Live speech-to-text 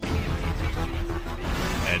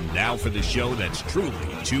Now for the show that's truly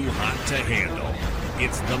too hot to handle.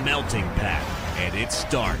 It's The Melting Pat, and it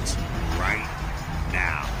starts right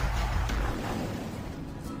now.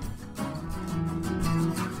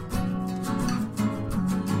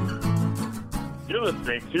 You're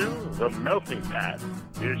listening to The Melting Pat.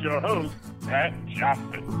 Here's your host, Pat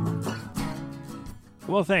Johnson.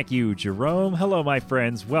 Well, thank you, Jerome. Hello, my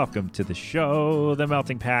friends. Welcome to the show, The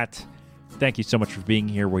Melting Pat. Thank you so much for being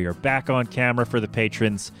here. We are back on camera for the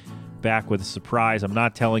patrons, back with a surprise. I'm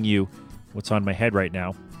not telling you what's on my head right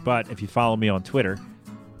now, but if you follow me on Twitter,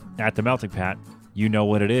 at The Melting Pat, you know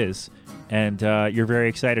what it is, and you're very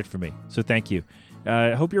excited for me, so thank you.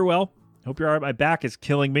 I hope you're well. Hope you're all right. My back is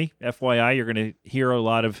killing me. FYI, you're going to hear a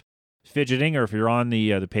lot of fidgeting, or if you're on the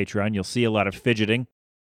Patreon, you'll see a lot of fidgeting.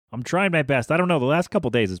 I'm trying my best. I don't know. The last couple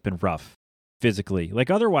days has been rough physically. Like,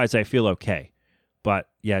 otherwise, I feel okay. But,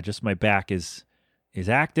 yeah, just my back is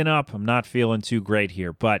acting up. I'm not feeling too great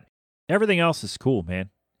here. But everything else is cool,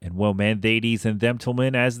 man. And well, man, theydies and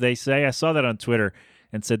themtlemen, as they say. I saw that on Twitter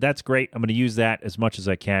and said, that's great. I'm going to use that as much as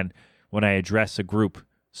I can when I address a group.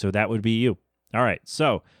 So that would be you. All right.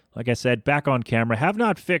 So, like I said, back on camera. Have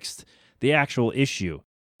not fixed the actual issue.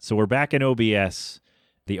 So we're back in OBS.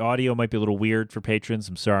 The audio might be a little weird for patrons.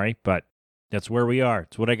 I'm sorry, but that's where we are.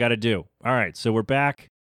 It's what I got to do. All right. So we're back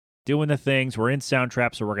doing the things. We're in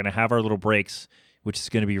Soundtrap, so we're going to have our little breaks, which is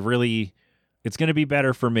going to be it's going to be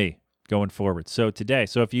better for me going forward. So today,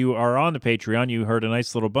 if you are on the Patreon, you heard a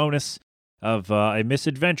nice little bonus of a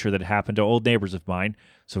misadventure that happened to old neighbors of mine.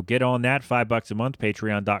 So get on that, $5 a month,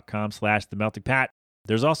 patreon.com/themeltingpat.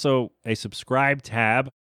 There's also a subscribe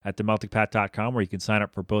tab at themeltingpat.com where you can sign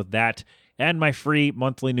up for both that and my free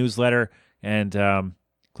monthly newsletter. And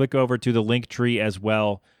click over to the link tree as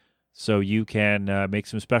well so you can make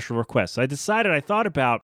some special requests. I thought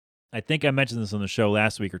about, I think I mentioned this on the show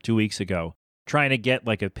last week or 2 weeks ago, trying to get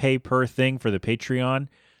like a pay per thing for the Patreon.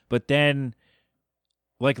 But then,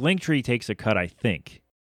 like, Linktree takes a cut, I think.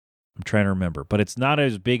 I'm trying to remember. But it's not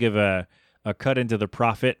as big of a cut into the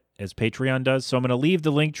profit as Patreon does. So I'm going to leave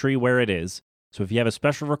the Linktree where it is. So if you have a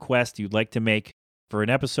special request you'd like to make for an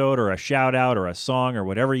episode or a shout out or a song or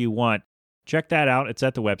whatever you want, check that out. It's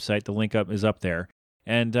at the website. The link is up there.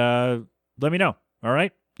 And let me know. All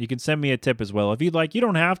right? You can send me a tip as well. If you'd like, you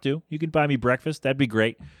don't have to. You can buy me breakfast. That'd be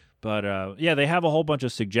great. But yeah, they have a whole bunch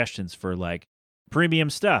of suggestions for like premium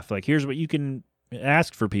stuff. Like, here's what you can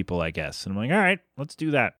ask for people, I guess. And I'm like, all right, let's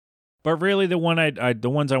do that. But really, the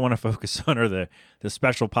ones I want to focus on are the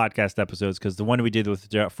special podcast episodes, because the one we did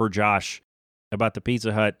for Josh about the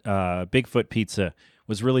Pizza Hut Bigfoot pizza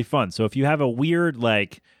was really fun. So if you have a weird,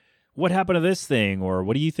 like, what happened to this thing, or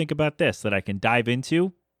what do you think about this that I can dive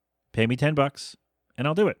into, pay me $10 and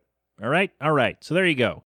I'll do it. All right. So there you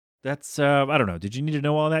go. That's, I don't know. Did you need to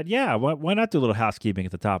know all that? Yeah. Why not do a little housekeeping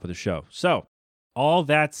at the top of the show? So all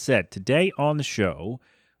that said, today on the show,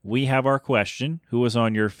 we have our question. Who was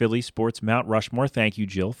on your Philly sports Mount Rushmore? Thank you,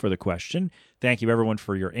 Jill, for the question. Thank you, everyone,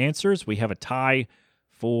 for your answers. We have a tie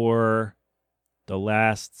for the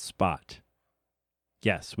last spot.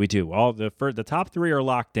 Yes, we do. The top three are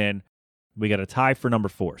locked in. We got a tie for number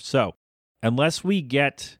 4. So unless we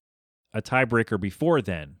get a tiebreaker before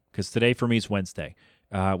then, because today for me is Wednesday,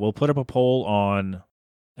 we'll put up a poll on,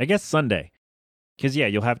 I guess, Sunday. Because, yeah,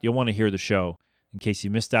 you'll want to hear the show in case you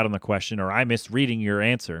missed out on the question or I missed reading your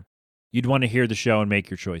answer. You'd want to hear the show and make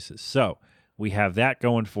your choices. So we have that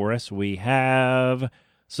going for us. We have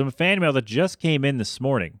some fan mail that just came in this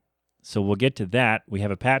morning. So we'll get to that. We have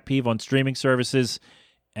a Pat Peeve on streaming services.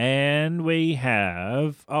 And we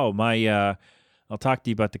have, I'll talk to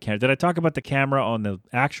you about the camera. Did I talk about the camera on the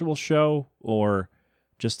actual show or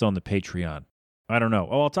just on the Patreon? I don't know.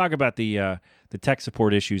 I'll talk about the tech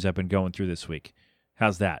support issues I've been going through this week.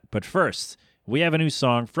 How's that? But first, we have a new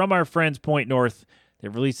song from our friends Point North. They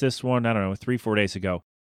released this one, 3-4 days ago.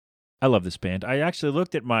 I love this band. I actually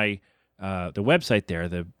looked at my the website there,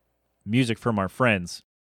 the music from our friends,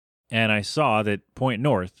 and I saw that Point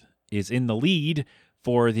North is in the lead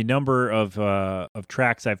for the number of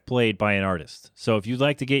tracks I've played by an artist. So if you'd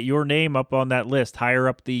like to get your name up on that list, higher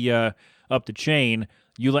up the chain,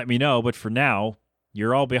 you let me know. But for now,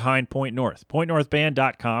 you're all behind Point North.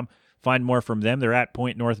 PointNorthBand.com. Find more from them. They're at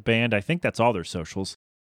Point North Band. I think that's all their socials,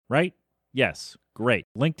 right? Yes. Great.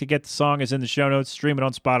 Link to get the song is in the show notes. Stream it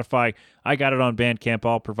on Spotify. I got it on Bandcamp.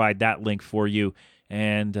 I'll provide that link for you.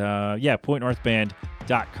 And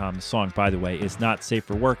PointNorthBand.com. The song, by the way, is not safe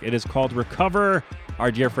for work. It is called Recover.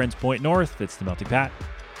 Our dear friends Point North. It's the Melting Pat.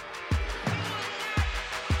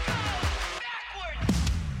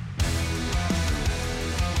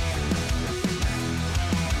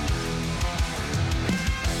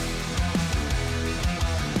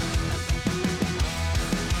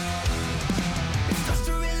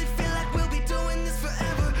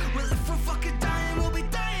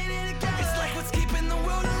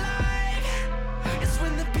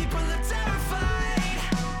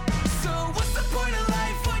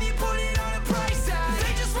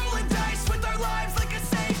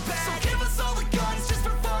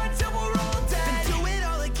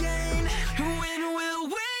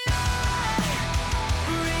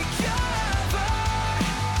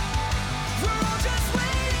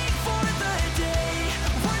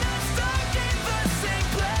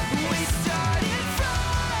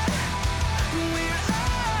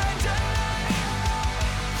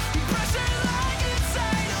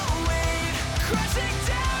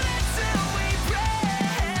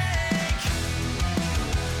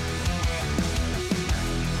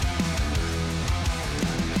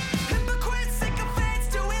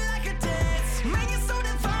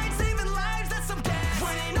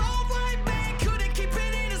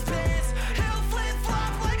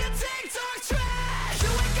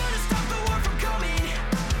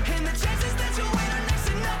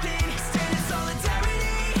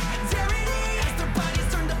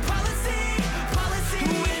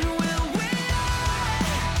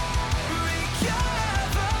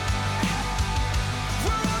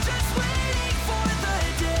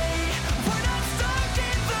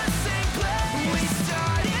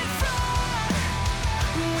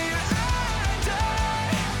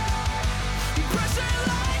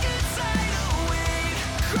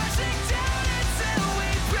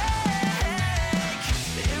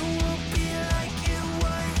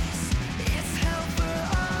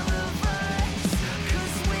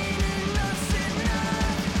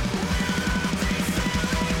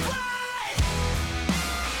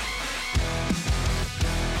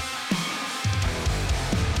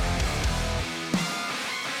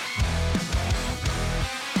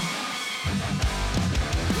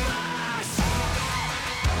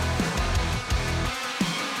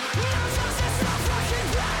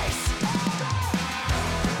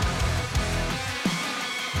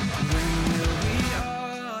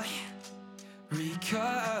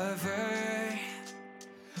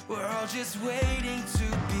 just waiting to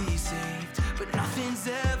be saved, but nothing's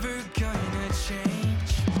ever gonna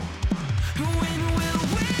change. When will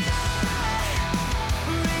we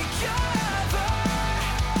recover?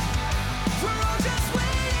 We're all just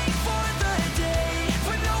waiting for the day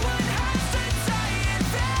when no one has to die in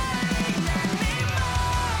vain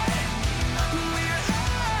anymore. We're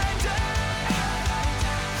under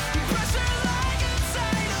pressure like a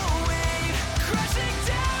tidal wave, crashing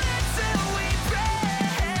down until we break.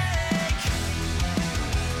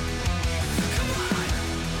 Come on.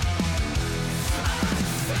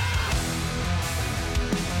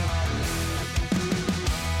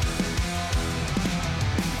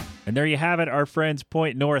 And there you have it, our friends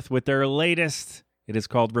Point North with their latest. It is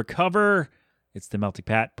called Recover. It's the Melting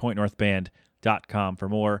Pat, pointnorthband.com for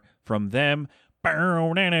more from them.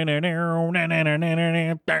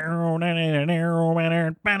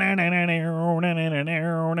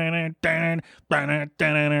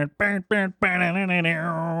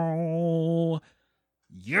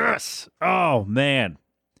 Yes! Oh, man.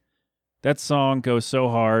 That song goes so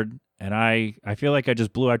hard, and I feel like I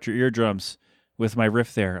just blew out your eardrums with my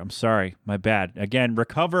riff there. I'm sorry. My bad. Again,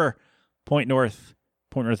 Recover, Point North,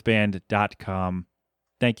 pointnorthband.com.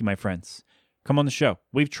 Thank you, my friends. Come on the show.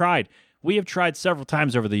 We have tried several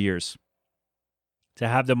times over the years to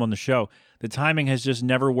have them on the show. The timing has just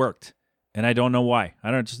never worked, and I don't know why.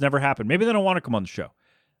 It just never happened. Maybe they don't want to come on the show.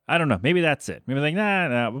 I don't know. Maybe that's it. Maybe they're like,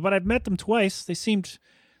 nah. But I've met them twice. They seemed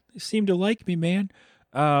to like me, man.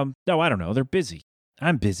 No, I don't know. They're busy.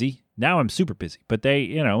 I'm busy. Now I'm super busy, but they,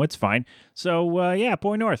 it's fine. So, yeah,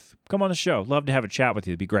 Point North, come on the show. Love to have a chat with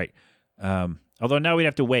you. It'd be great. Although now we'd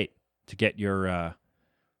have to wait to get your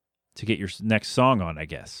next song on, I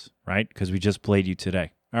guess, right? Because we just played you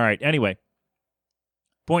today. All right. Anyway,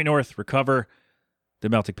 Point North, Recover, the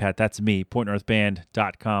Melting Pat. That's me.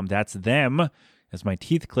 pointnorthband.com. That's them. As my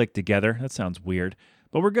teeth click together. That sounds weird,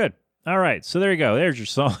 but we're good. All right. So there you go. There's your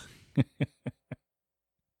song.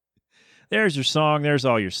 There's your song. There's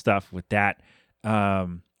all your stuff with that.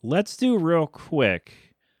 Let's do real quick.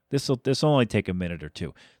 This will only take a minute or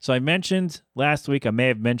two. So I mentioned last week, I may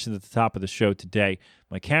have mentioned at the top of the show today,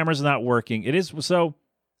 my camera's not working. It is, so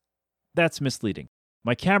that's misleading.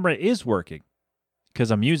 My camera is working because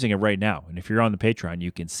I'm using it right now. And if you're on the Patreon,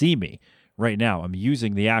 you can see me right now. I'm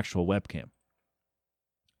using the actual webcam.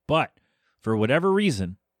 But for whatever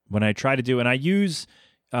reason, when I try to do, and I use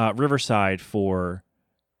Riverside for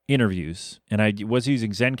interviews, and I was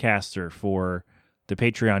using Zencastr for the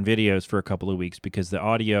Patreon videos for a couple of weeks because the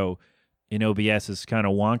audio in OBS is kind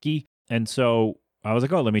of wonky. And so I was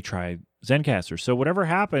like, oh, let me try Zencastr. So whatever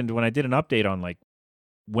happened when I did an update on like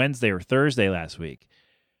Wednesday or Thursday last week,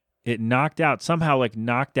 it knocked out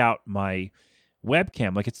my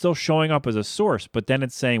webcam. Like it's still showing up as a source, but then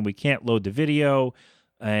it's saying we can't load the video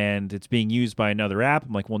and it's being used by another app.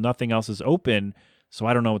 I'm like, well, nothing else is open, so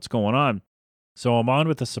I don't know what's going on. So I'm on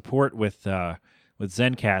with the support with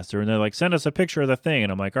Zencastr, and they're like, send us a picture of the thing.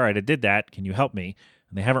 And I'm like, all right, I did that. Can you help me?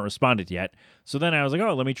 And they haven't responded yet. So then I was like,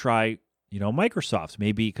 oh, let me try, Microsoft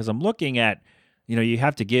maybe, because I'm looking at, you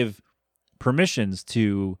have to give permissions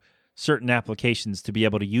to certain applications to be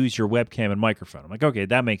able to use your webcam and microphone. I'm like, okay,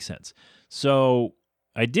 that makes sense. So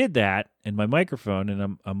I did that in my microphone,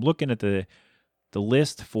 and I'm looking at the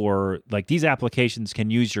list for like these applications can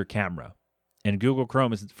use your camera, and Google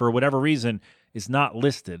Chrome is, for whatever reason, is not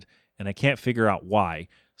listed, and I can't figure out why.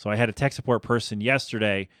 So I had a tech support person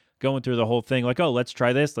yesterday going through the whole thing like, oh, let's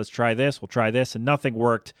try this, we'll try this, and nothing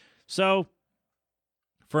worked. So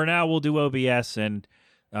for now, we'll do OBS, and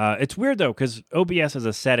it's weird, though, because OBS has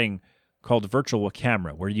a setting called virtual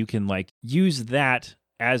camera where you can like use that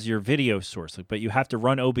as your video source, but you have to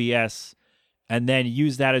run OBS and then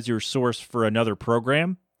use that as your source for another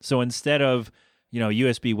program. So instead of,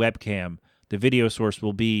 USB webcam, the video source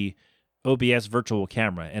will be OBS virtual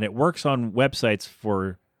camera, and it works on websites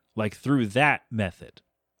for like through that method,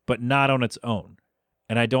 but not on its own.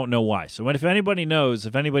 And I don't know why. So if anybody knows,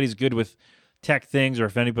 if anybody's good with tech things, or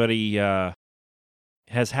if anybody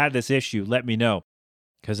has had this issue, let me know.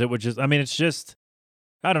 Because it would it's just,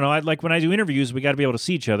 I don't know. Like when I do interviews, we got to be able to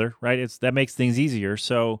see each other, right? That makes things easier.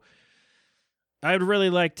 So I'd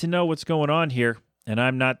really like to know what's going on here. And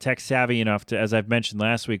I'm not tech savvy enough to, as I've mentioned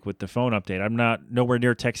last week with the phone update, I'm not nowhere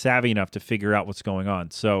near tech savvy enough to figure out what's going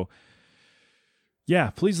on. So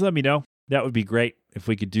yeah, please let me know. That would be great if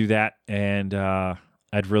we could do that. And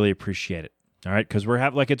I'd really appreciate it. All right. Because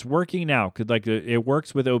it's working now. It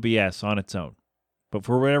works with OBS on its own. But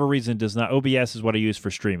for whatever reason, does not. OBS is what I use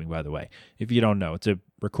for streaming, by the way. If you don't know, it's a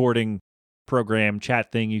recording program,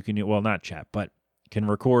 chat thing. You can, well, not chat, but can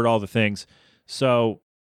record all the things. So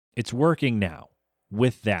it's working now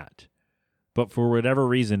with that. but for whatever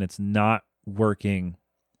reason, it's not working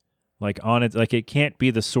like on it. Like it can't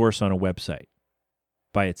be the source on a website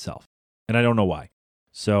by itself. And I don't know why.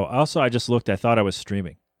 So also I just looked, I thought I was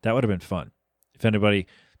streaming. That would have been fun. If anybody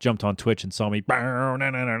jumped on Twitch and saw me, if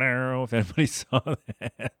anybody saw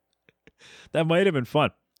that, that might have been fun.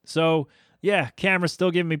 So yeah, camera's still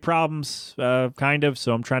giving me problems, kind of.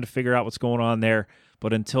 So I'm trying to figure out what's going on there.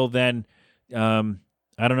 But until then, I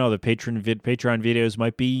don't know. The Patreon videos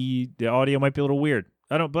might be, the audio might be a little weird.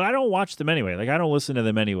 But I don't watch them anyway. Like I don't listen to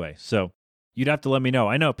them anyway. So you'd have to let me know.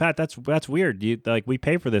 I know, Pat, that's weird. We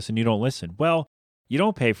pay for this and you don't listen. Well, you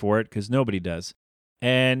don't pay for it because nobody does.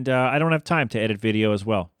 And I don't have time to edit video as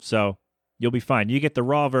well. So you'll be fine. You get the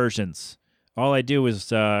raw versions. All I do is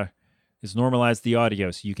normalize the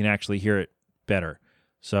audio so you can actually hear it better.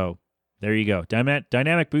 So there you go.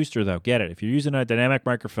 Dynamic booster, though. Get it. If you're using a dynamic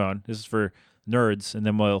microphone, this is for nerds, and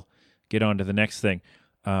then we'll get on to the next thing.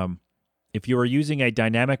 If you are using a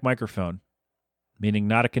dynamic microphone, meaning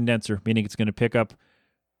not a condenser, meaning it's going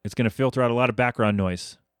to filter out a lot of background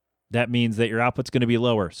noise, that means that your output's going to be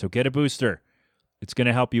lower. So get a booster. It's going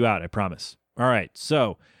to help you out, I promise. All right,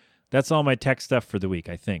 so that's all my tech stuff for the week,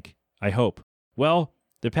 I think. I hope. Well,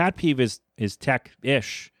 the Pat Peeve is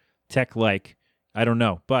tech-ish, tech-like. I don't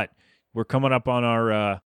know, but we're coming up on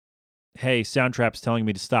our, hey, Soundtrap's telling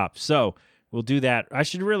me to stop. So we'll do that.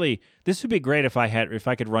 This would be great if I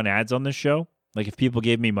could run ads on this show, like if people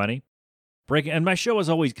gave me money. And my show has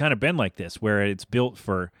always kind of been like this, where it's built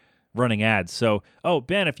for running ads. So,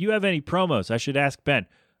 Ben, if you have any promos, I should ask Ben.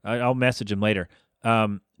 I'll message him later.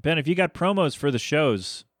 Ben, if you got promos for the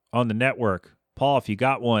shows on the network, Paul, if you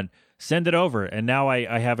got one, send it over. And now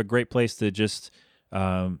I have a great place to just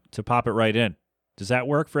to pop it right in. Does that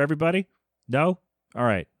work for everybody? No? All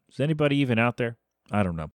right. Is anybody even out there? I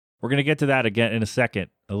don't know. We're going to get to that again in a second,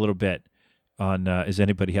 a little bit, on is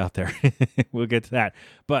anybody out there? We'll get to that.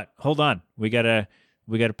 But hold on. We gotta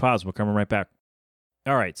pause. We're coming right back.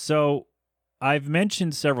 All right. So I've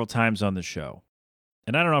mentioned several times on the show,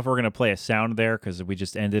 and I don't know if we're going to play a sound there because we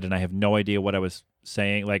just ended and I have no idea what I was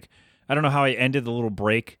saying. Like, I don't know how I ended the little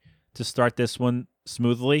break to start this one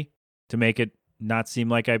smoothly to make it not seem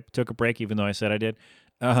like I took a break, even though I said I did.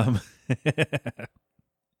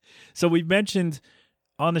 So we've mentioned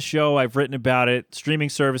on the show, I've written about it, streaming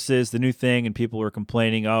services, the new thing, and people were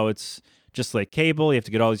complaining, oh, it's just like cable, you have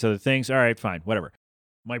to get all these other things. All right, fine, whatever.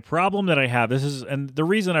 My problem that I have, and the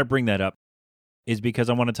reason I bring that up is because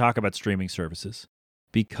I want to talk about streaming services.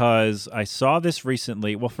 Because I saw this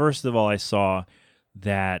recently. Well, first of all, I saw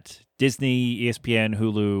that Disney, ESPN,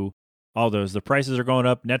 Hulu, all those, the prices are going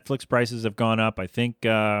up. Netflix prices have gone up. I think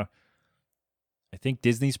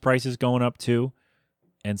Disney's price is going up too.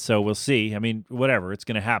 And so we'll see. I mean, whatever, it's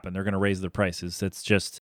going to happen. They're going to raise their prices. That's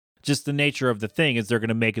just the nature of the thing, is they're going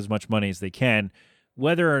to make as much money as they can.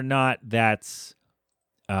 Whether or not that's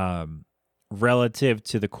relative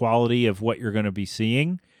to the quality of what you're going to be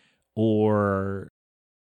seeing, or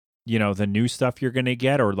the new stuff you're going to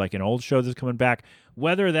get, or like an old show that's coming back,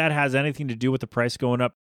 whether that has anything to do with the price going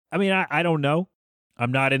up. I mean, I don't know.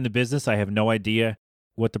 I'm not in the business. I have no idea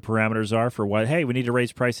what the parameters are for what, hey, we need to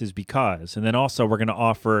raise prices because, and then also we're going to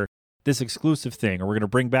offer this exclusive thing, or we're going to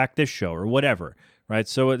bring back this show, or whatever, right?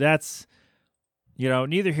 So that's,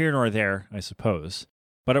 neither here nor there, I suppose.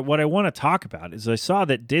 But what I want to talk about is I saw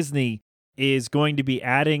that Disney is going to be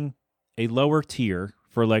adding a lower tier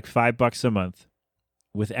for like $5 a month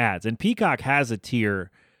with ads. And Peacock has a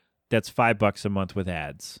tier that's $5 a month with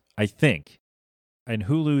ads, I think. And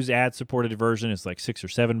Hulu's ad-supported version is like $6 or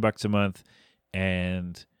 $7 a month.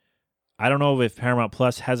 And I don't know if Paramount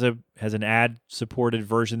Plus has an ad-supported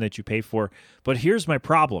version that you pay for. But here's my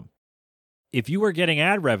problem. If you are getting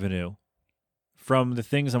ad revenue from the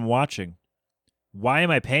things I'm watching, why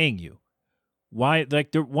am I paying you? Why?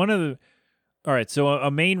 Like, all right, so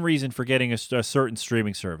a main reason for getting a certain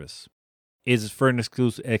streaming service is for an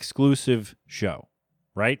exclusive show,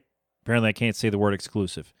 right? Apparently I can't say the word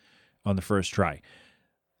exclusive on the first try.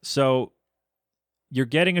 So you're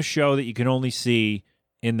getting a show that you can only see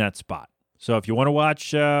in that spot. So if you want to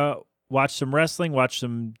watch some wrestling, watch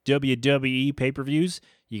some WWE pay-per-views,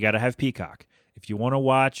 you got to have Peacock. If you want to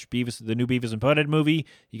watch the new Beavis and Butthead movie,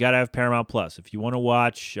 you got to have Paramount Plus. If you want to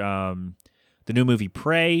watch the new movie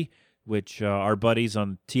Prey, which our buddies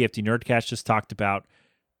on TFT Nerdcast just talked about,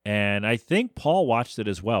 and I think Paul watched it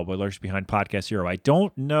as well, but lurks behind Podcast Hero. I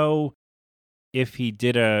don't know if he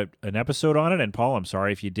did an episode on it, and Paul, I'm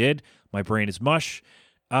sorry if you did. My brain is mush.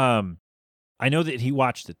 I know that he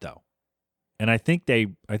watched it though, and I think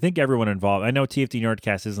everyone involved. I know TFT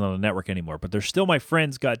Nerdcast isn't on the network anymore, but they're still my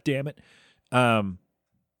friends. God damn it!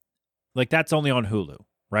 Like that's only on Hulu,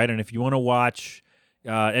 right? And if you want to watch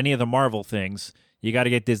any of the Marvel things, you got to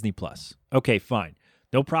get Disney Plus. Okay, fine.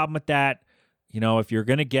 No problem with that. If you're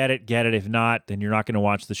going to get it, get it. If not, then you're not going to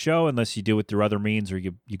watch the show unless you do it through other means or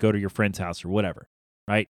you go to your friend's house or whatever,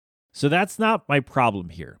 right? So that's not my problem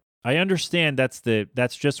here. I understand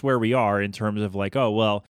that's just where we are in terms of like, oh,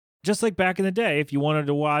 well, just like back in the day, if you wanted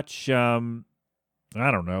to watch, I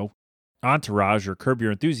don't know, Entourage or Curb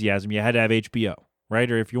Your Enthusiasm, you had to have HBO, right?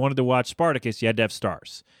 Or if you wanted to watch Spartacus, you had to have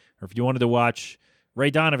Stars. Or if you wanted to watch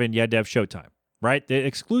Ray Donovan, you had to have Showtime, right? The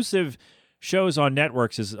exclusive shows on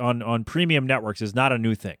networks on premium networks is not a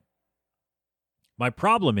new thing. My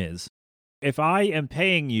problem is, if I am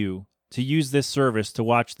paying you to use this service to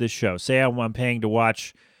watch this show, say I'm paying to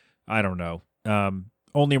watch, I don't know,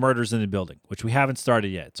 Only Murders in the Building, which we haven't started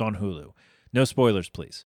yet. It's on Hulu. No spoilers,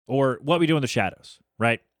 please. Or What We Do in the Shadows,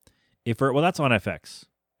 right? Well, that's on FX,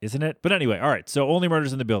 isn't it? But anyway, all right. So Only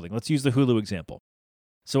Murders in the Building. Let's use the Hulu example.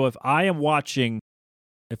 So if I'm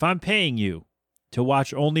paying you to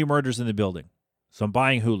watch Only Murders in the Building, so I'm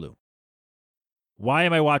buying Hulu, why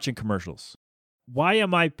am I watching commercials? Why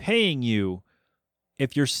am I paying you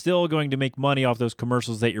if you're still going to make money off those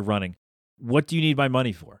commercials that you're running? What do you need my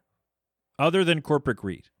money for? Other than corporate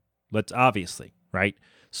greed. Let's obviously, right?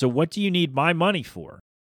 So what do you need my money for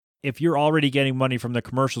if you're already getting money from the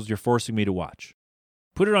commercials you're forcing me to watch?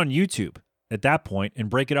 Put it on YouTube at that point and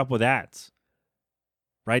break it up with ads,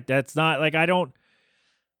 right? That's not like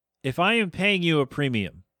if I am paying you a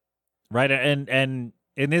premium, right? And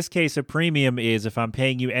in this case, a premium is if I'm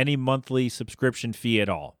paying you any monthly subscription fee at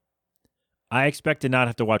all, I expect to not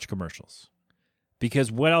have to watch commercials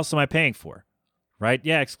because what else am I paying for, right?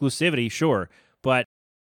 Yeah, exclusivity, sure. But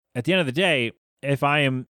at the end of the day, if I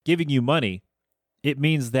am giving you money, it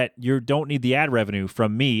means that you don't need the ad revenue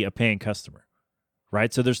from me, a paying customer,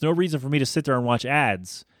 right? So there's no reason for me to sit there and watch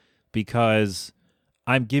ads because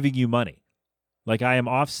I'm giving you money. Like I am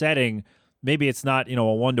offsetting, maybe it's not, a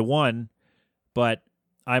one-to-one, but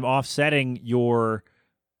I'm offsetting your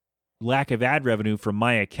lack of ad revenue from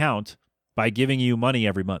my account by giving you money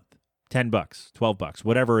every month. $10, $12,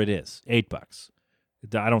 whatever it is, $8.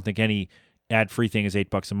 I don't think any ad-free thing is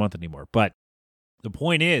 $8 a month anymore. But the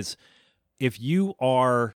point is, if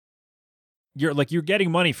you're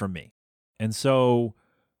getting money from me. And so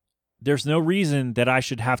there's no reason that I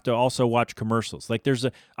should have to also watch commercials. Like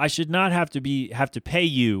I should not have to pay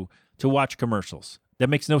you to watch commercials. That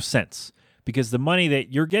makes no sense because the money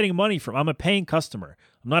that you're getting money from, I'm a paying customer.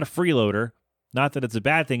 I'm not a freeloader. Not that it's a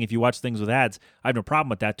bad thing if you watch things with ads. I have no problem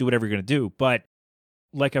with that. Do whatever you're going to do. But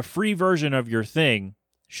like a free version of your thing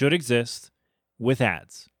should exist with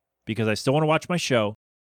ads because I still want to watch my show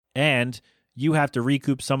and you have to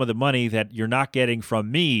recoup some of the money that you're not getting from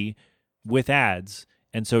me with ads.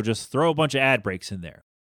 And so just throw a bunch of ad breaks in there.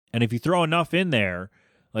 And if you throw enough in there,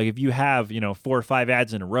 like if you have, 4 or 5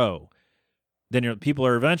 ads in a row, then people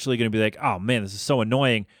are eventually going to be like, oh man, this is so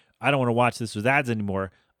annoying. I don't want to watch this with ads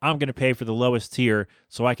anymore. I'm going to pay for the lowest tier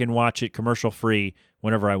so I can watch it commercial free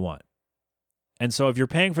whenever I want. And so if you're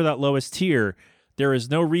paying for that lowest tier, there is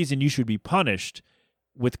no reason you should be punished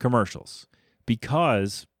with commercials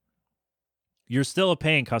because you're still a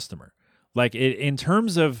paying customer. Like in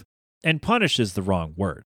terms of, and punish is the wrong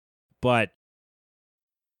word, but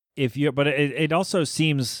it also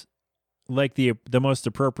seems like the most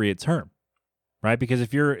appropriate term, right? Because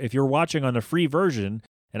if you're watching on a free version,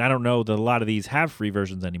 and I don't know that a lot of these have free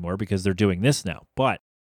versions anymore because they're doing this now, but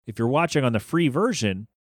if you're watching on the free version,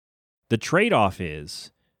 the trade-off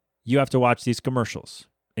is you have to watch these commercials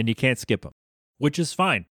and you can't skip them, which is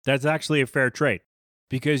fine. That's actually a fair trade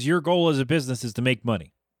because your goal as a business is to make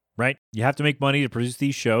money. Right? You have to make money to produce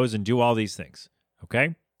these shows and do all these things.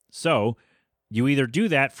 Okay? So you either do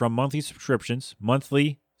that from monthly subscriptions.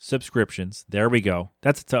 There we go.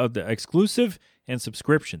 That's the exclusive and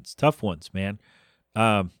subscriptions. Tough ones, man.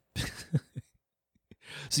 So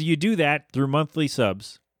you do that through monthly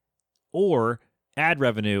subs or ad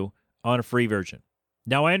revenue on a free version.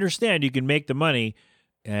 Now, I understand you can make the money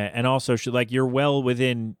and also you're well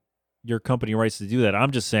within your company rights to do that.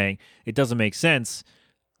 I'm just saying it doesn't make sense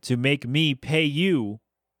to make me pay you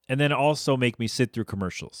and then also make me sit through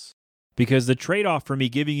commercials. Because the trade-off for me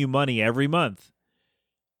giving you money every month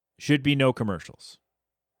should be no commercials.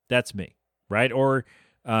 That's me, right? Or,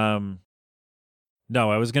 no,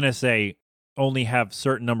 I was going to say only have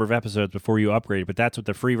certain number of episodes before you upgrade, but that's what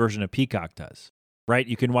the free version of Peacock does, right?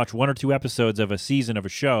 You can watch 1 or 2 episodes of a season of a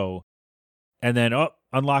show and then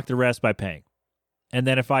unlock the rest by paying. And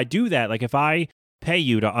then if I do that, like if I pay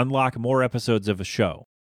you to unlock more episodes of a show,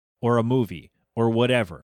 or a movie, or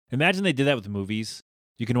whatever. Imagine they did that with movies.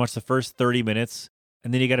 You can watch the first 30 minutes,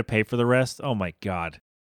 and then you got to pay for the rest. Oh, my God.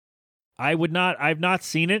 I've not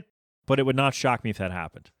seen it, but it would not shock me if that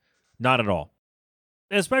happened. Not at all.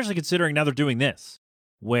 Especially considering now they're doing this,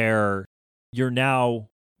 where you're now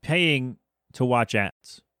paying to watch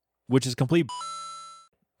ads, which is complete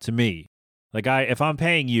to me. Like if I'm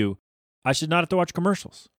paying you, I should not have to watch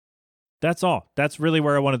commercials. That's all. That's really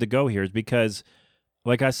where I wanted to go here, is because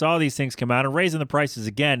like I saw these things come out and raising the prices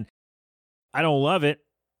again. I don't love it,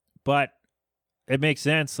 but it makes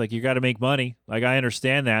sense. Like, you got to make money. Like, I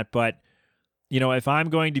understand that. But, if I'm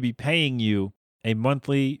going to be paying you a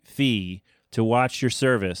monthly fee to watch your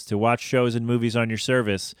service, to watch shows and movies on your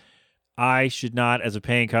service, I should not, as a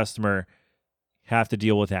paying customer, have to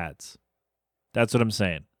deal with ads. That's what I'm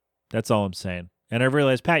saying. That's all I'm saying. And I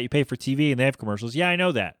realized, Pat, you pay for TV and they have commercials. Yeah, I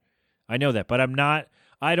know that. But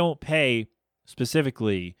I don't pay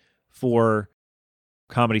specifically for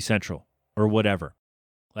Comedy Central or whatever.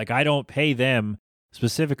 Like, I don't pay them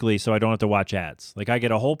specifically so I don't have to watch ads. Like, I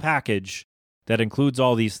get a whole package that includes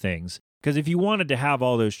all these things. Because if you wanted to have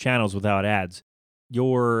all those channels without ads,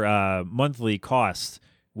 your monthly cost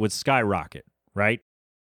would skyrocket, right?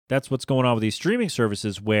 That's what's going on with these streaming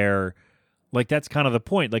services where, like, that's kind of the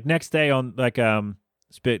point. Like, next day on, like,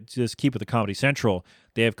 just keep with the Comedy Central,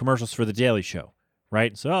 they have commercials for The Daily Show,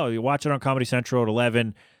 right? So, you watch it on Comedy Central at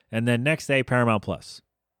 11, and then next day, Paramount Plus.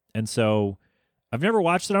 And so, I've never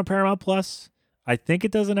watched it on Paramount Plus. I think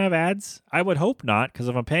it doesn't have ads. I would hope not, because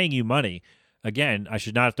if I'm paying you money, again, I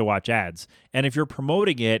should not have to watch ads. And if you're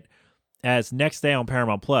promoting it as next day on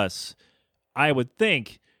Paramount Plus, I would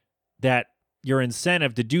think that your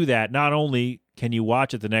incentive to do that, not only can you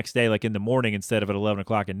watch it the next day, like in the morning instead of at 11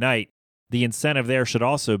 o'clock at night, the incentive there should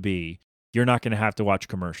also be you're not going to have to watch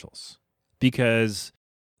commercials, because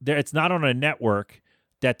it's not on a network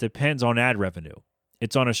that depends on ad revenue.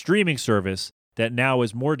 It's on a streaming service that now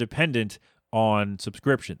is more dependent on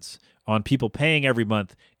subscriptions, on people paying every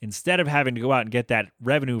month. Instead of having to go out and get that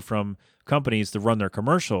revenue from companies to run their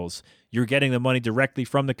commercials, you're getting the money directly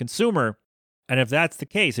from the consumer. And if that's the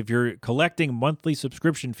case, if you're collecting monthly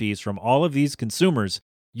subscription fees from all of these consumers,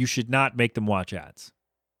 you should not make them watch ads.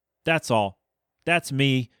 That's all. That's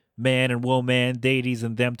me, man and woman, deities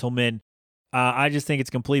and themtlemen. I just think it's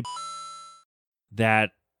complete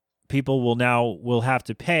that people will have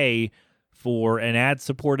to pay for an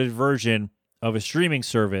ad-supported version of a streaming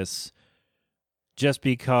service just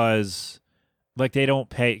because, like, they don't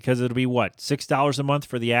pay, because it'll be what, $6 a month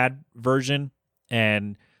for the ad version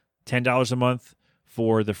and $10 a month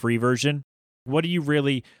for the free version. What do you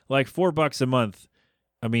really, like, $4 a month?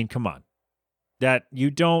 I mean, come on. That you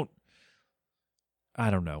don't, I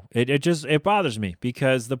don't know. It bothers me,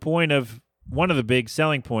 because the point of one of the big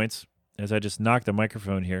selling points, as I just knocked the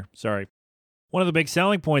microphone here, sorry. One of the big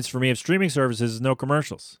selling points for me of streaming services is no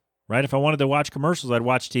commercials, right? If I wanted to watch commercials, I'd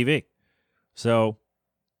watch TV. So,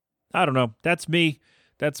 I don't know. That's me.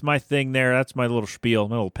 That's my thing there. That's my little spiel,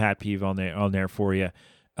 my little pet peeve on there for you.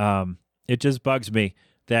 It just bugs me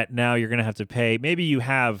that now you're going to have to pay. Maybe you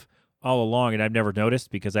have all along, and I've never noticed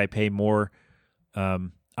because I pay more.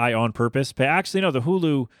 I on purpose pay. Actually, no, the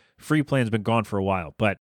Hulu free plan's been gone for a while,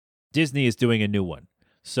 but Disney is doing a new one.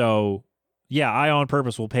 So, yeah, I on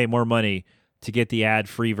purpose will pay more money to get the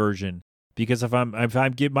ad-free version, because if I'm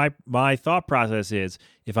my thought process is,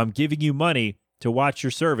 if I'm giving you money to watch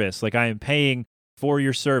your service, like I am paying for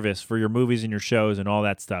your service, for your movies and your shows and all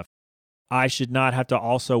that stuff, I should not have to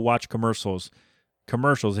also watch commercials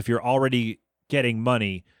if you're already getting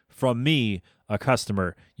money from me, a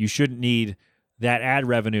customer. You shouldn't need that ad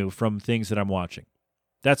revenue from things that I'm watching.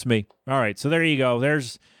 That's me. All right, so there you go.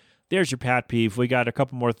 There's your pet peeve. We got a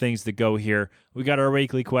couple more things to go here. We got our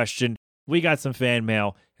weekly question. We got some fan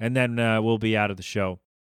mail, and then we'll be out of the show.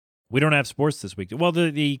 We don't have sports this week. Well,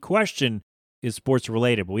 the question is sports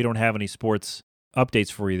related, but we don't have any sports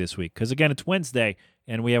updates for you this week because, again, it's Wednesday,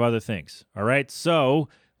 and we have other things. All right, so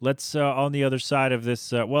let's, on the other side of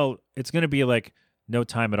this, it's going to be like no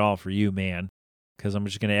time at all for you, man, because I'm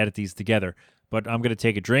just going to edit these together. But I'm going to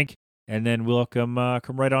take a drink, and then we'll come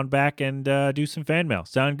right on back and do some fan mail.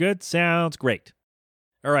 Sound good? Sounds great.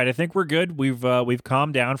 All right, I think we're good. We've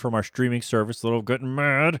calmed down from our streaming service, a little getting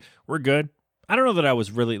mad. We're good. I don't know that I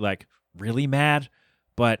was really mad,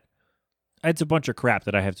 but it's a bunch of crap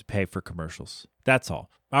that I have to pay for commercials. That's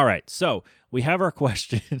all. All right, so we have our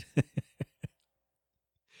question.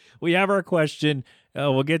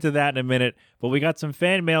 We'll get to that in a minute, but we got some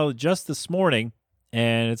fan mail just this morning,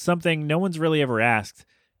 and it's something no one's really ever asked,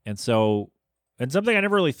 and something I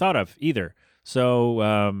never really thought of either.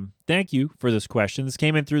 So thank you for this question. This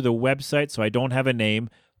came in through the website, so I don't have a name.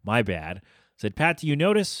 My bad. It said, Pat, do you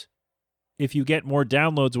notice if you get more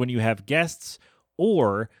downloads when you have guests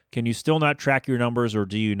Or can you still not track your numbers, or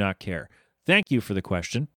do you not care? Thank you for the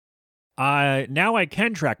question. Now I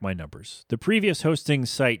can track my numbers. The previous hosting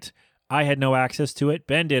site, I had no access to it.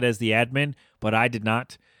 Ben did as the admin, but I did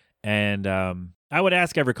not. And I would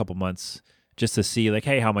ask every couple months just to see, like,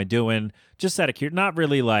 hey, how am I doing? Just out of curiosity, not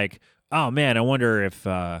really like, oh man, I wonder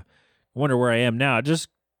where I am now. Just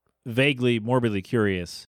vaguely, morbidly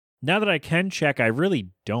curious. Now that I can check, I really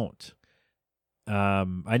don't.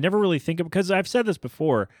 I never really think of, because I've said this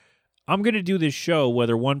before, I'm going to do this show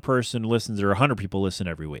whether one person listens or 100 people listen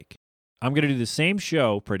every week. I'm going to do the same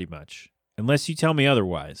show pretty much, unless you tell me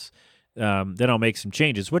otherwise. Then I'll make some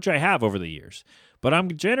changes, which I have over the years. But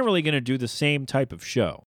I'm generally going to do the same type of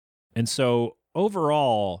show. And so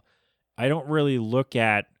overall, I don't really look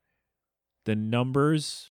at the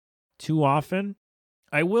numbers too often.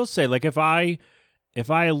 I will say, like, if I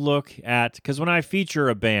look at, because when I feature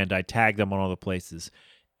a band, I tag them on all the places.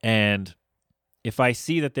 And if I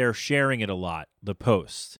see that they're sharing it a lot, the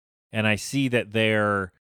post, and I see that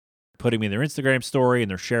they're putting me in their Instagram story and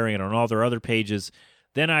they're sharing it on all their other pages,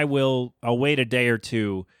 then I'll wait a day or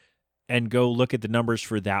two and go look at the numbers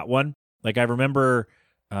for that one. Like, I remember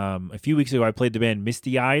a few weeks ago, I played the band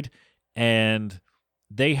Misty Eyed, and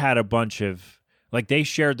they had a bunch of, like, they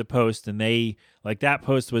shared the post, and that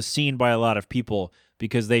post was seen by a lot of people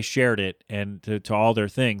because they shared it and to all their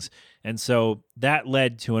things. And so that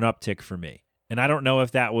led to an uptick for me. And I don't know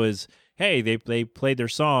if that was, hey, they played their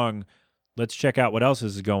song, let's check out what else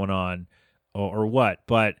is going on or what.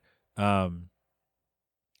 But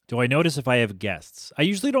do I notice if I have guests? I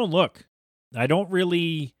usually don't look. I don't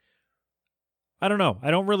really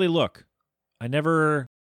look. I never,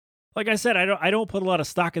 like I said, I don't put a lot of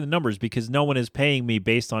stock in the numbers because no one is paying me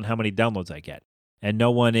based on how many downloads I get. And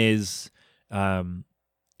no one is,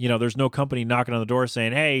 there's no company knocking on the door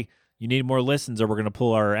saying, hey, you need more listens or we're going to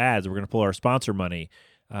pull our ads, we're going to pull our sponsor money.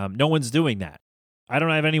 No one's doing that. I don't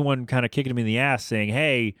have anyone kind of kicking me in the ass saying,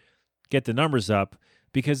 hey, get the numbers up.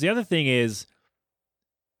 Because the other thing is,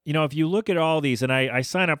 if you look at all these, and I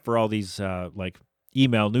sign up for all these like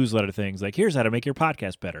email newsletter things, like, here's how to make your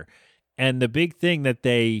podcast better. And the big thing that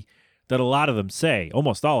a lot of them say,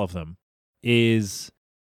 almost all of them, is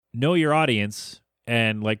know your audience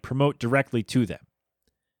and like promote directly to them.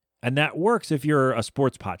 And that works if you're a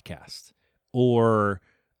sports podcast or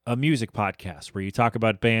a music podcast where you talk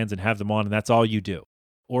about bands and have them on and that's all you do.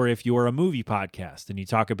 Or if you're a movie podcast and you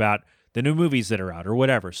talk about the new movies that are out or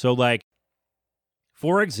whatever. So, like,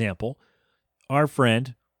 for example, our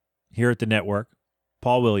friend here at the network,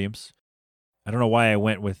 Paul Williams, I don't know why I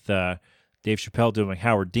went with Dave Chappelle doing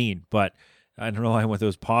Howard Dean, but I don't know why I went with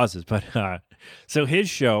those pauses. But so his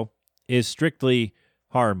show is strictly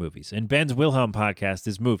horror movies, and Ben's Wilhelm podcast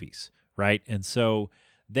is movies, right? And so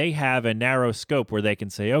they have a narrow scope where they can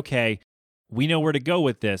say, okay, we know where to go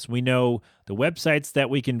with this. We know the websites that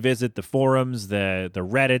we can visit, the forums, the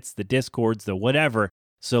Reddits, the Discords, the whatever.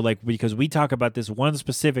 So, like, because we talk about this one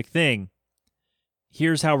specific thing,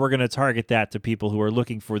 here's how we're going to target that to people who are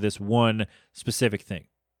looking for this one specific thing.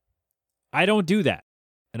 I don't do that,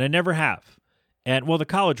 and I never have. And, well, the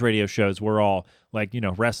college radio shows were all, like,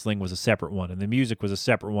 wrestling was a separate one, and the music was a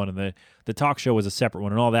separate one, and the talk show was a separate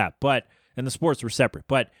one, and all that. And the sports were separate.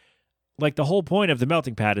 But, like, the whole point of the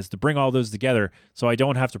Melting Pat is to bring all those together so I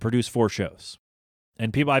don't have to produce 4 shows.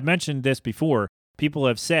 And people, I've mentioned this before, people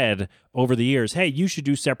have said over the years, hey, you should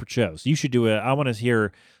do separate shows. You should do I want to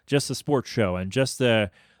hear just a sports show and just a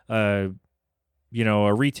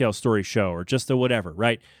retail story show or just a whatever,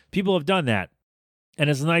 right? People have done that. And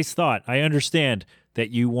it's a nice thought. I understand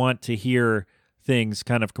that you want to hear things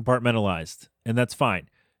kind of compartmentalized, and that's fine.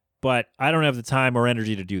 But I don't have the time or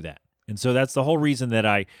energy to do that. And so that's the whole reason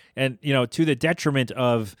that to the detriment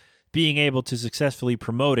of being able to successfully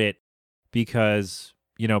promote it, because,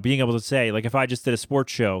 being able to say, like, if I just did a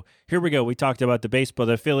sports show, here we go. We talked about the baseball,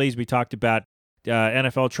 the Phillies. We talked about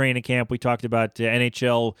NFL training camp. We talked about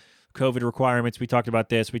NHL COVID requirements. We talked about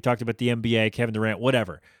this. We talked about the NBA, Kevin Durant,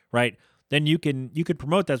 whatever, right? Then you could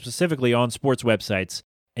promote that specifically on sports websites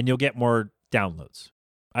and you'll get more downloads,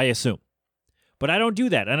 I assume. But I don't do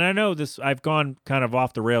that. And I know this, I've gone kind of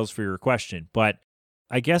off the rails for your question, but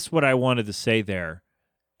I guess what I wanted to say there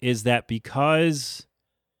is that because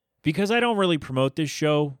I don't really promote this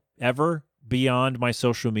show ever beyond my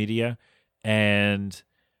social media, and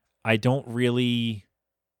I never really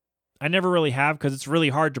have, because it's really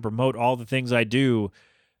hard to promote all the things I do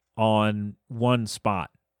on one spot.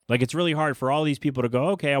 Like, it's really hard for all these people to go,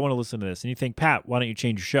 okay, I want to listen to this. And you think, Pat, why don't you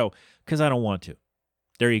change your show? Because I don't want to.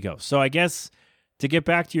 There you go. So I guess to get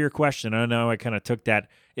back to your question, I know I kind of took that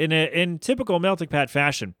in typical Melting Pat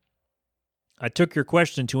fashion. I took your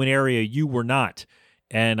question to an area you were not,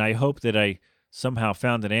 and I hope that I somehow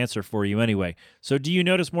found an answer for you anyway. So do you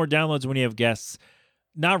notice more downloads when you have guests?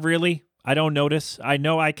 Not really. I don't notice. I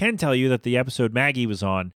know I can tell you that the episode Maggie was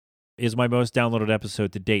on is my most downloaded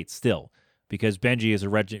episode to date still, because Benji is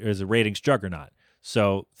a ratings juggernaut.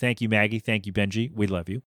 So thank you, Maggie. Thank you, Benji. We love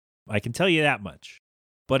you. I can tell you that much.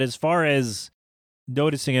 But as far as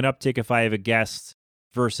noticing an uptick if I have a guest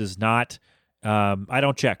versus not, I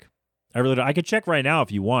don't check. I really don't. I could check right now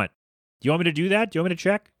if you want. Do you want me to do that? Do you want me to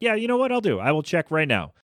check? Yeah, you know what? I'll do. I will check right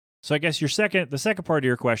now. So I guess the second part of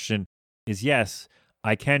your question is yes,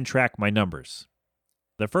 I can track my numbers.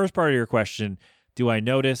 The first part of your question, do I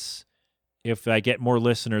notice if I get more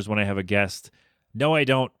listeners when I have a guest? No, I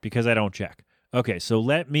don't, because I don't check. Okay, so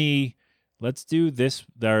let's do this,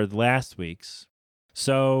 our last week's.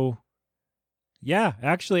 So, yeah,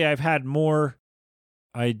 actually, I've had more.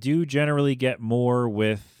 I do generally get more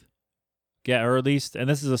or at least, and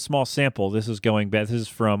this is a small sample. This is going back. This is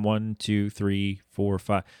from 1, 2, 3, 4,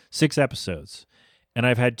 5, 6 episodes. And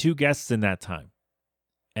I've had 2 guests in that time.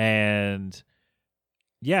 And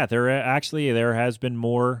yeah, there have been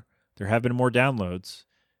more downloads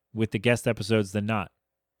with the guest episodes than not.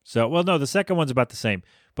 So, well, no, the second one's about the same,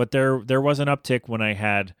 but there was an uptick when I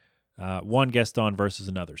had one guest on versus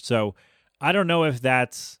another. So I don't know if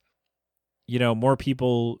that's, more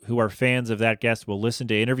people who are fans of that guest will listen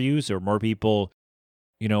to interviews, or more people,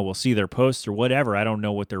 will see their posts or whatever. I don't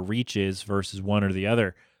know what their reach is versus one or the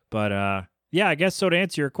other. But yeah, I guess so. To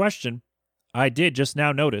answer your question, I did just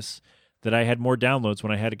now notice that I had more downloads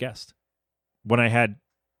when I had a guest, when I had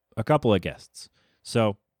a couple of guests.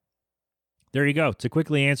 So there you go. To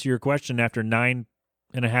quickly answer your question after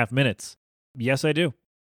 9.5 minutes, yes, I do.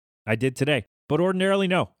 I did today. But ordinarily,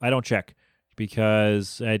 no, I don't check,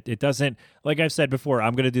 because it doesn't, like I've said before,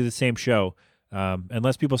 I'm going to do the same show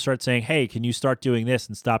unless people start saying, hey, can you start doing this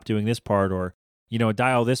and stop doing this part, or,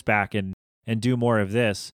 dial this back and do more of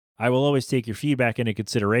this. I will always take your feedback into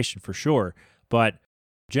consideration for sure. But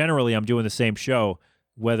generally, I'm doing the same show,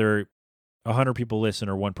 whether 100 people listen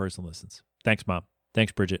or one person listens. Thanks, Mom.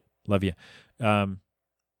 Thanks, Bridget. Love you.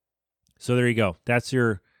 So there you go. That's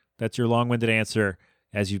your long-winded answer.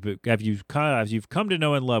 As you've come to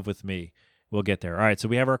know and love with me, we'll get there. All right, so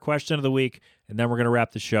we have our question of the week, and then we're going to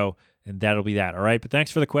wrap the show, and that'll be that. All right, but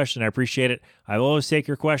thanks for the question. I appreciate it. I will always take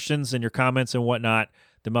your questions and your comments and whatnot.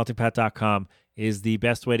 TheMeltingPat.com is the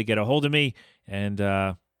best way to get a hold of me, and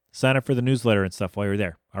sign up for the newsletter and stuff while you're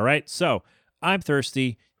there. All right, so I'm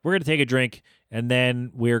thirsty. We're going to take a drink, and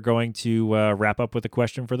then we're going to wrap up with a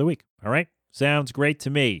question for the week. All right, sounds great to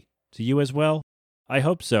me. To you as well? I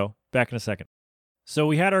hope so. Back in a second. So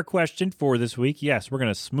we had our question for this week. Yes, we're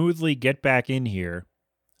going to smoothly get back in here.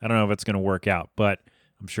 I don't know if it's going to work out, but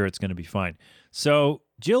I'm sure it's going to be fine. So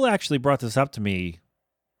Jill actually brought this up to me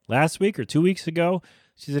last week or 2 weeks ago.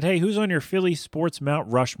 She said, hey, who's on your Philly sports Mount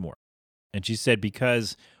Rushmore? And she said,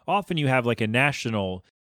 because often you have like a national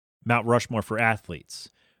Mount Rushmore for athletes.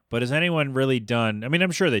 But has anyone really done, I mean,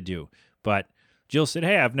 I'm sure they do, but Jill said,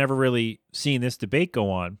 hey, I've never really seen this debate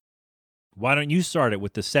go on. Why don't you start it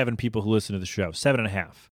with the 7 people who listen to the show,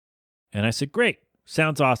 7.5? And I said, great,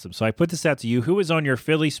 sounds awesome. So I put this out to you. Who is on your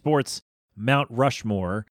Philly sports Mount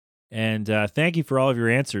Rushmore? And thank you for all of your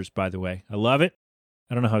answers, by the way. I love it.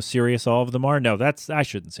 I don't know how serious all of them are. No, I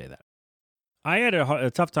shouldn't say that. I had a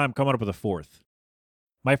tough time coming up with a 4th.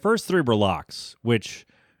 My first 3 were locks, which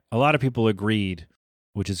a lot of people agreed,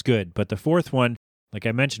 which is good. But the 4th one, like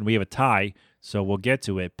I mentioned, we have a tie, so we'll get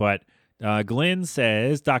to it. But Glenn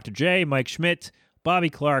says Dr. J, Mike Schmidt,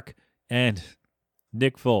 Bobby Clark, and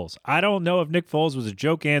Nick Foles. I don't know if Nick Foles was a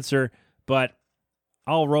joke answer, but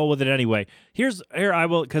I'll roll with it anyway. Here I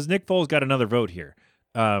will, because Nick Foles got another vote here.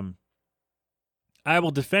 I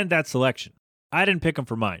will defend that selection. I didn't pick him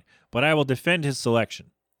for mine, but I will defend his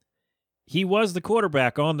selection. He was the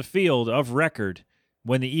quarterback on the field of record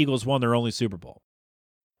when the Eagles won their only Super Bowl.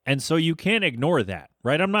 And so you can't ignore that,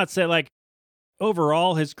 right? I'm not saying, like,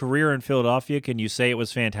 overall, his career in Philadelphia, can you say it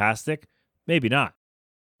was fantastic? Maybe not.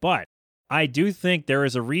 But I do think there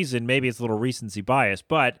is a reason, maybe it's a little recency bias,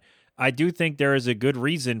 but I do think there is a good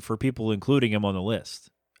reason for people including him on the list.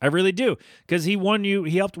 I really do, because he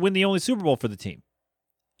helped win the only Super Bowl for the team.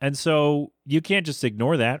 And so you can't just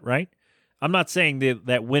ignore that, right? I'm not saying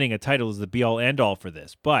that winning a title is the be-all, end-all for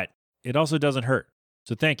this, but it also doesn't hurt.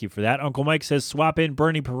 So thank you for that. Uncle Mike says swap in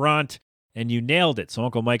Bernie Parent, and you nailed it. So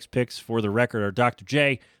Uncle Mike's picks for the record are Dr.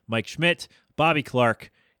 J, Mike Schmidt, Bobby Clark,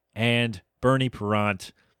 and Bernie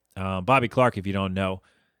Parent. Bobby Clark, if you don't know,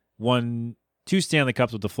 won 2 Stanley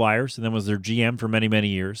Cups with the Flyers and then was their GM for many, many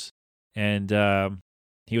years. And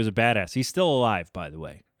he was a badass. He's still alive, by the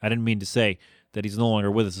way. I didn't mean to say that he's no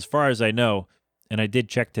longer with us. As far as I know, and I did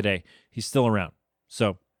check today, he's still around.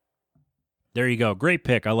 So there you go. Great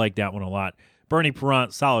pick. I like that one a lot. Bernie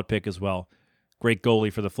Perrant, solid pick as well. Great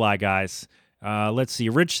goalie for the Fly Guys. Let's see.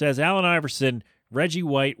 Rich says Allen Iverson, Reggie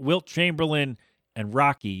White, Wilt Chamberlain, and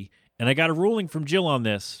Rocky. And I got a ruling from Jill on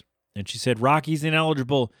this, and she said Rocky's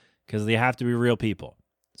ineligible because they have to be real people.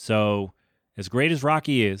 So as great as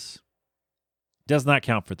Rocky is, does not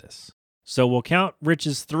count for this. So we'll count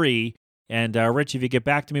Rich's 3, and Rich, if you get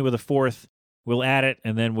back to me with a 4th, we'll add it,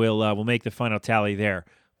 and then we'll make the final tally there.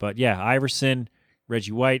 But yeah, Iverson,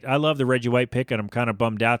 Reggie White. I love the Reggie White pick, and I'm kind of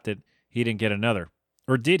bummed out that he didn't get another.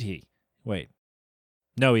 Or did he? Wait.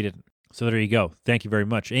 No, he didn't. So there you go. Thank you very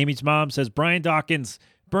much. Amy's mom says Brian Dawkins,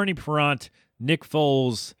 Bernie Perrant, Nick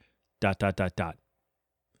Foles, ...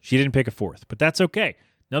 She didn't pick a 4th, but that's okay.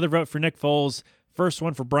 Another vote for Nick Foles. First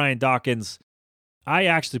one for Brian Dawkins. I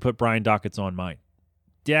actually put Brian Dawkins on mine.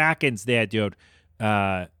 Dawkins, there, dude.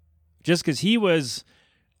 Just because he was,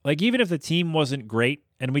 like, even if the team wasn't great,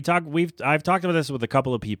 and I've talked about this with a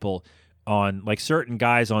couple of people on, like, certain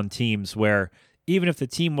guys on teams where even if the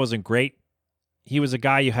team wasn't great, he was a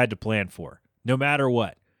guy you had to plan for, no matter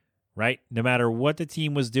what, right? No matter what the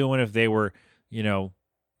team was doing, if they were,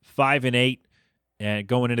 5-8 and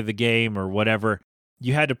going into the game or whatever,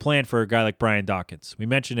 you had to plan for a guy like Brian Dawkins. We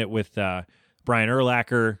mentioned it with Brian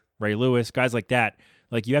Urlacher, Ray Lewis, guys like that.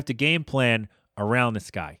 Like, you have to game plan around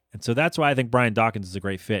this guy. And so that's why I think Brian Dawkins is a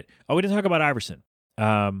great fit. Oh, we didn't talk about Iverson.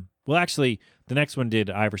 Well, actually, the next one did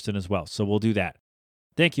Iverson as well, so we'll do that.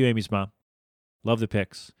 Thank you, Amy's mom. Love the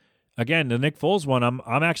picks. Again, the Nick Foles one, I'm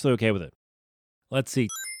actually okay with it. Let's see.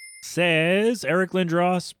 Says Eric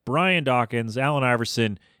Lindros, Brian Dawkins, Allen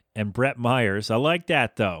Iverson, and Brett Myers. I like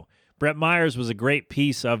that, though. Brett Myers was a great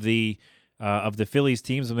piece of the Phillies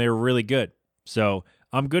teams, and they were really good. So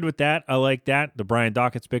I'm good with that. I like that. The Brian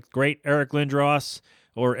Dawkins pick, great. Eric Lindros,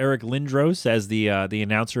 or Eric Lindros, as the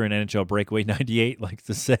announcer in NHL Breakaway 98 likes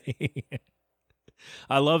to say.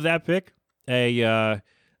 I love that pick.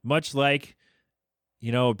 Much like,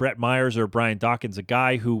 Brett Myers or Brian Dawkins, a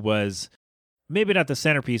guy who was maybe not the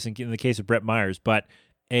centerpiece in the case of Brett Myers, but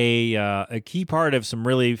a key part of some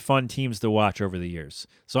really fun teams to watch over the years.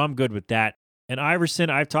 So I'm good with that. And Iverson,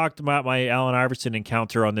 I've talked about my Allen Iverson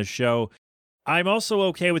encounter on this show. I'm also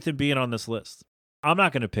okay with him being on this list. I'm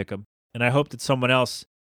not going to pick him, and I hope that someone else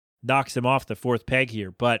knocks him off the 4th peg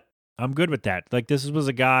here, but I'm good with that. Like, this was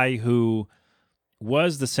a guy who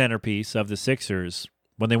was the centerpiece of the Sixers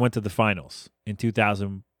when they went to the finals in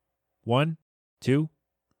 2001, 2,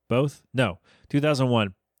 both? No,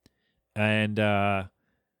 2001. And you're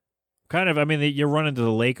running to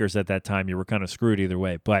the Lakers at that time. You were kind of screwed either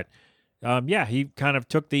way. But, he kind of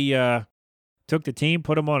took the team,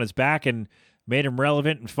 put him on his back, and made him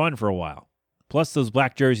relevant and fun for a while. Plus, those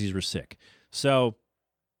black jerseys were sick. So,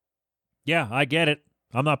 yeah, I get it.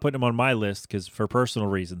 I'm not putting him on my list because for personal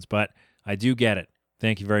reasons, but I do get it.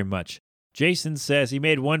 Thank you very much. Jason says he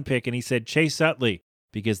made one pick, and he said Chase Utley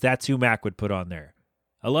because that's who Mac would put on there.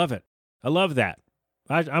 I love it. I love that.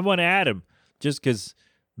 I want to add him just because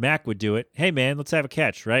Mac would do it. Hey, man, let's have a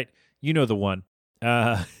catch, right? You know the one.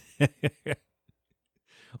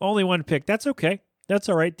 Only one pick. That's okay. That's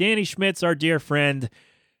all right. Danny Schmitz, our dear friend,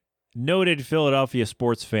 noted Philadelphia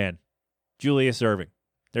sports fan, Julius Irving.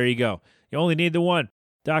 There you go. You only need the one.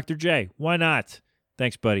 Dr. J, why not?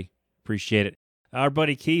 Thanks, buddy. Appreciate it. Our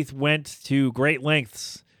buddy Keith went to great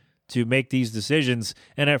lengths to make these decisions.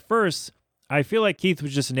 And at first, I feel like Keith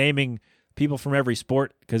was just naming people from every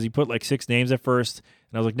sport because he put like 6 names at first.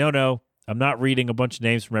 And I was like, no, I'm not reading a bunch of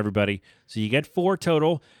names from everybody. So you get 4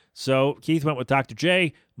 total. So Keith went with Dr.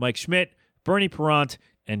 J, Mike Schmidt, Bernie Perrant,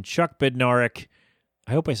 and Chuck Bednarik.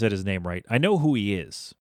 I hope I said his name right. I know who he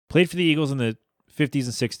is. Played for the Eagles in the 50s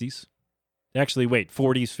and 60s. Actually, 40s,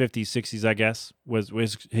 50s, 60s, I guess, was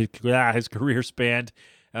his career spanned.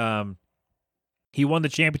 He won the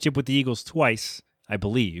championship with the Eagles twice, I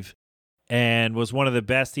believe, and was one of the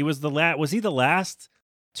best. He was was he the last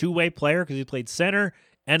two-way player because he played center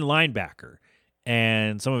and linebacker,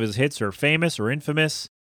 and some of his hits are famous or infamous.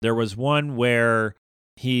 There was one where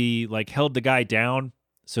he held the guy down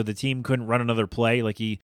so the team couldn't run another play. Like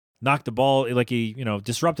he knocked the ball,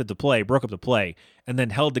 disrupted the play, broke up the play, and then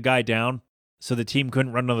held the guy down so the team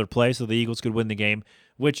couldn't run another play so the Eagles could win the game,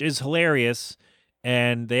 which is hilarious.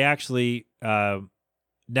 And they actually now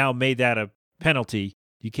made that a penalty.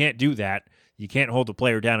 You can't do that. You can't hold the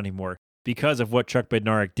player down anymore because of what Chuck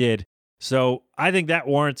Bednarik did. So I think that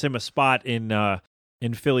warrants him a spot in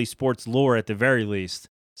Philly sports lore at the very least.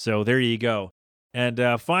 So there you go.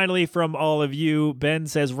 And finally, from all of you, Ben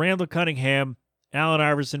says Randall Cunningham, Allen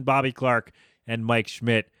Iverson, Bobby Clark, and Mike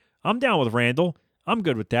Schmidt. I'm down with Randall. I'm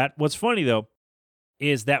good with that. What's funny, though,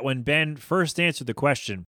 is that when Ben first answered the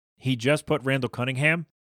question, he just put Randall Cunningham.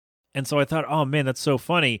 And so I thought, oh, man, that's so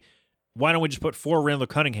funny. Why don't we just put 4 Randall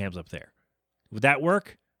Cunninghams up there? Would that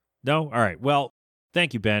work? No? All right. Well,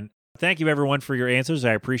 thank you, Ben. Thank you, everyone, for your answers.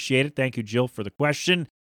 I appreciate it. Thank you, Jill, for the question.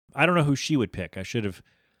 I don't know who she would pick. She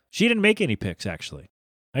didn't make any picks, actually.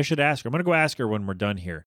 I should ask her. I'm going to go ask her when we're done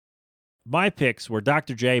here. My picks were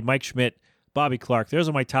Dr. J, Mike Schmidt, Bobby Clark. Those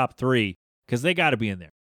are my top 3 because they got to be in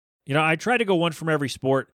there. You know, I tried to go one from every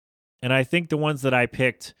sport, and I think the ones that I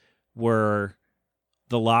picked were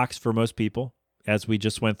the locks for most people, as we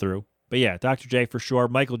just went through. But yeah, Dr. J for sure.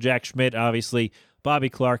 Michael Jack Schmidt, obviously. Bobby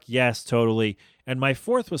Clark, yes, totally. And my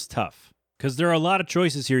 4th was tough because there are a lot of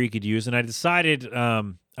choices here you could use, and I decided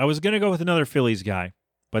I was going to go with another Phillies guy,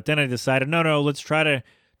 but then I decided, no, let's try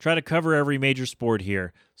to cover every major sport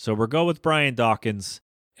here. So we'll go with Brian Dawkins,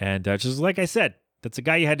 and just like I said, that's a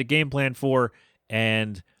guy you had to game plan for,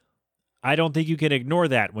 and I don't think you can ignore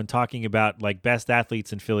that when talking about like best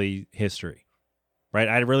athletes in Philly history, right?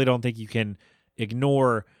 I really don't think you can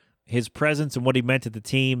ignore his presence and what he meant to the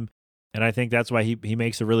team, and I think that's why he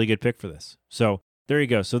makes a really good pick for this. So there you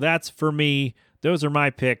go. So that's for me. Those are my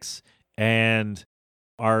picks, and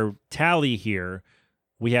our tally here,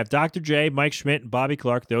 we have Dr. J, Mike Schmidt, and Bobby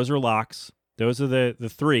Clark. Those are locks. Those are the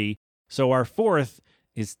 3. So our 4th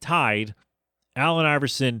is tied, Allen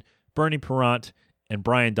Iverson, Bernie Parent, and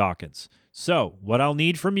Brian Dawkins. So what I'll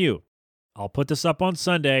need from you, I'll put this up on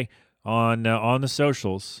Sunday on the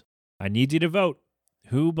socials. I need you to vote.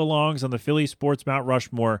 Who belongs on the Philly Sports Mount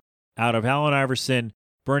Rushmore out of Allen Iverson,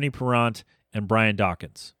 Bernie Parent, and Brian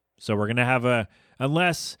Dawkins? So we're going to have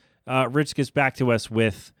unless Rich gets back to us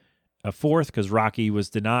with a 4th because Rocky was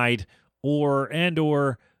denied, or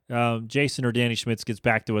Jason or Danny Schmitz gets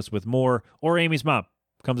back to us with more, or Amy's mom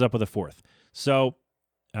comes up with a 4th. So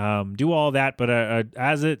do all that, but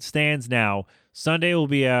as it stands now, Sunday will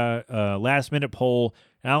be a last-minute poll.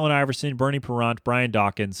 Allen Iverson, Bernie Parent, Brian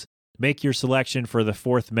Dawkins. Make your selection for the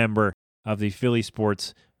 4th member of the Philly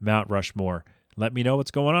Sports Mount Rushmore. Let me know what's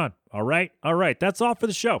going on. All right. That's all for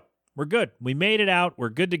the show. We're good. We made it out. We're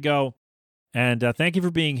good to go. And thank you for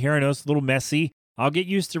being here. I know it's a little messy. I'll get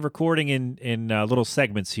used to recording in little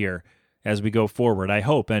segments here as we go forward. I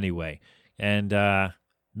hope, anyway. And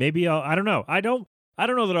maybe I don't know. I don't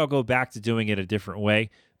know that I'll go back to doing it a different way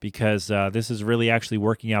because this is really actually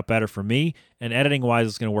working out better for me. And editing-wise,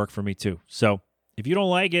 it's going to work for me too. So if you don't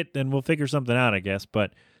like it, then we'll figure something out, I guess.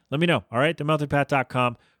 But let me know. All right,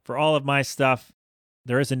 themeltingpat.com for all of my stuff.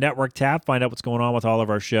 There is a network tab. Find out what's going on with all of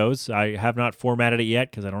our shows. I have not formatted it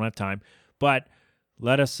yet because I don't have time. But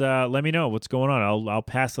let me know what's going on. I'll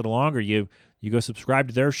pass it along, or you go subscribe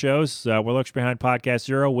to their shows. We're Looks Behind Podcast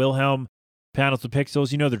Zero, Wilhelm, Panels with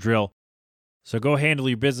Pixels. You know the drill. So go handle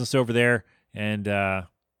your business over there. And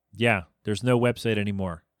there's no website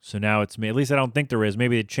anymore. So now it's me. At least I don't think there is.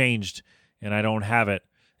 Maybe it changed and I don't have it.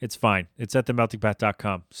 It's fine. It's at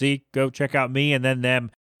themeltingpat.com. See, go check out me and then them,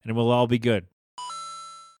 and we'll all be good.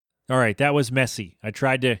 All right, that was messy. I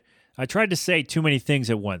tried to say too many things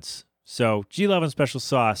at once. So G Love and Special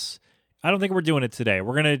Sauce. I don't think we're doing it today.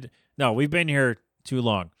 We've been here too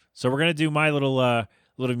long. So we're gonna do my little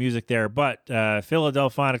music there. But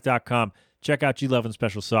Philadelphonic.com. Check out G Love and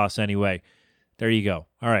Special Sauce anyway. There you go.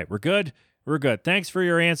 All right, we're good. We're good. Thanks for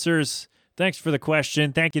your answers. Thanks for the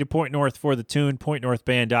question. Thank you to Point North for the tune,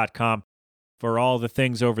 pointnorthband.com for all the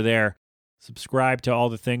things over there. Subscribe to all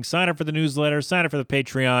the things. Sign up for the newsletter. Sign up for the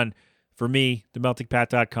Patreon. For me,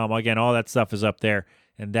 themeltingpat.com. Again, all that stuff is up there.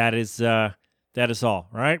 And that is all. All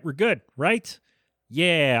right, we're good, right?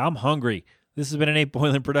 Yeah, I'm hungry. This has been an 8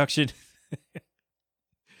 Boiling production.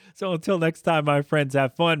 So until next time, my friends,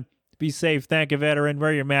 have fun. Be safe. Thank a veteran.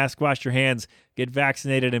 Wear your mask. Wash your hands. Get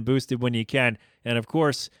vaccinated and boosted when you can. And of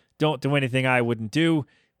course, don't do anything I wouldn't do.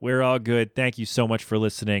 We're all good. Thank you so much for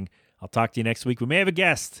listening. I'll talk to you next week. We may have a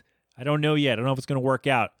guest. I don't know yet. I don't know if it's going to work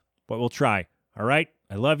out, but we'll try. All right?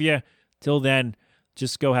 I love you. Till then,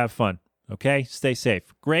 just go have fun. Okay? Stay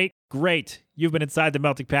safe. Great. You've been inside the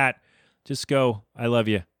Melting Pat. Just go. I love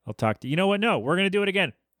you. I'll talk to you. You know what? No, we're going to do it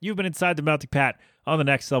again. You've been inside the Melting Pat on the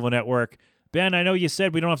Next Level Network. Ben, I know you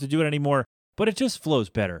said we don't have to do it anymore, but it just flows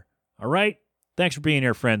better. All right? Thanks for being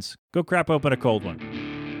here, friends. Go crap open a cold one.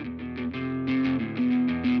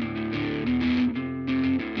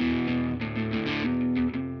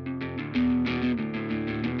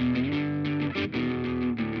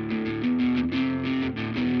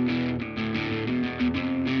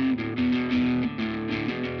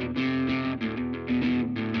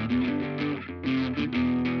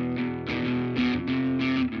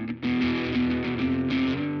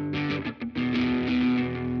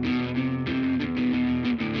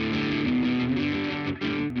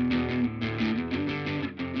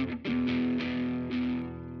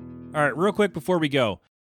 All right, real quick before we go,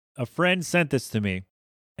 a friend sent this to me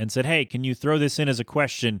and said, hey, can you throw this in as a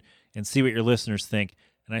question and see what your listeners think?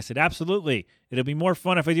 And I said, absolutely. It'll be more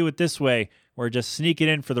fun if I do it this way or just sneak it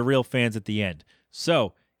in for the real fans at the end.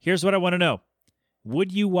 So here's what I want to know.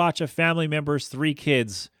 Would you watch a family member's 3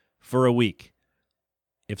 kids for a week?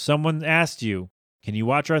 If someone asked you, can you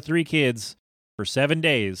watch our 3 kids for 7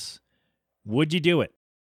 days, would you do it?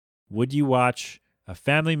 Would you watch a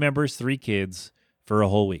family member's 3 kids for a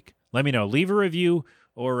whole week? Let me know. Leave a review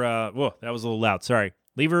or, whoa, that was a little loud. Sorry.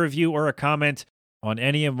 Leave a review or a comment on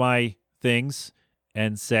any of my things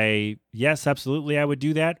and say, yes, absolutely, I would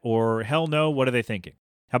do that, or hell no, what are they thinking?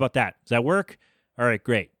 How about that? Does that work? All right,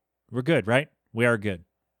 great. We're good, right? We are good.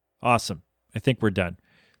 Awesome. I think we're done.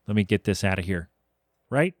 Let me get this out of here.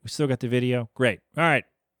 Right? We still got the video? Great. All right.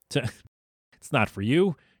 It's not for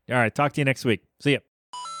you. All right, talk to you next week. See ya.